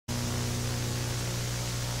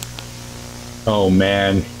Oh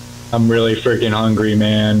man, I'm really freaking hungry,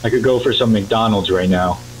 man. I could go for some McDonald's right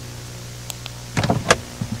now.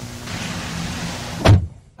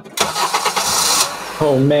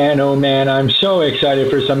 Oh man, I'm so excited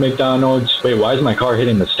for some McDonald's. Wait, why is my car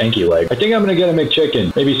hitting the stanky leg? I think I'm gonna get a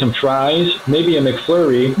McChicken. Maybe some fries, maybe a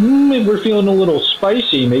McFlurry. If we're feeling a little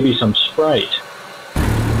spicy, maybe some Sprite.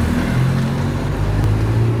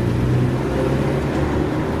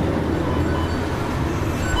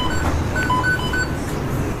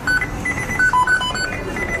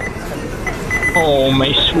 Oh,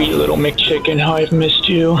 my sweet little McChicken, how I've missed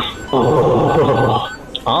you. Oh.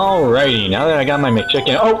 Alrighty, now that I got my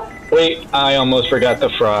McChicken... Oh, wait, I almost forgot the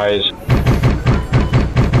fries.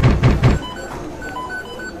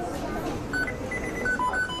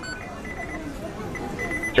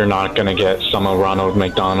 You're not gonna get some of Ronald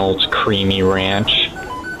McDonald's creamy ranch.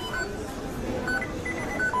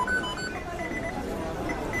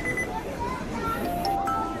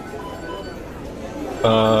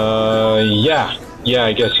 Yeah,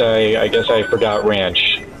 I guess I forgot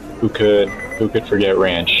ranch. Who could forget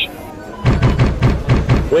ranch?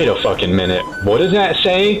 Wait a fucking minute. What does that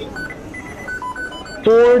say?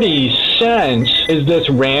 40 cents? Is this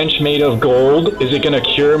ranch made of gold? Is it gonna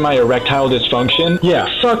cure my erectile dysfunction? Yeah,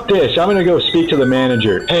 fuck this. I'm gonna go speak to the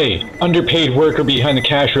manager. Hey, underpaid worker behind the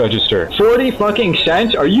cash register. 40 fucking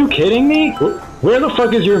cents? Are you kidding me? Where the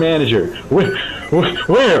fuck is your manager? Where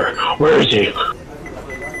is he?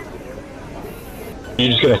 You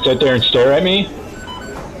just gonna sit there and stare at me?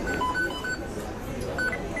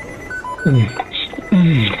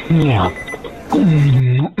 Yeah.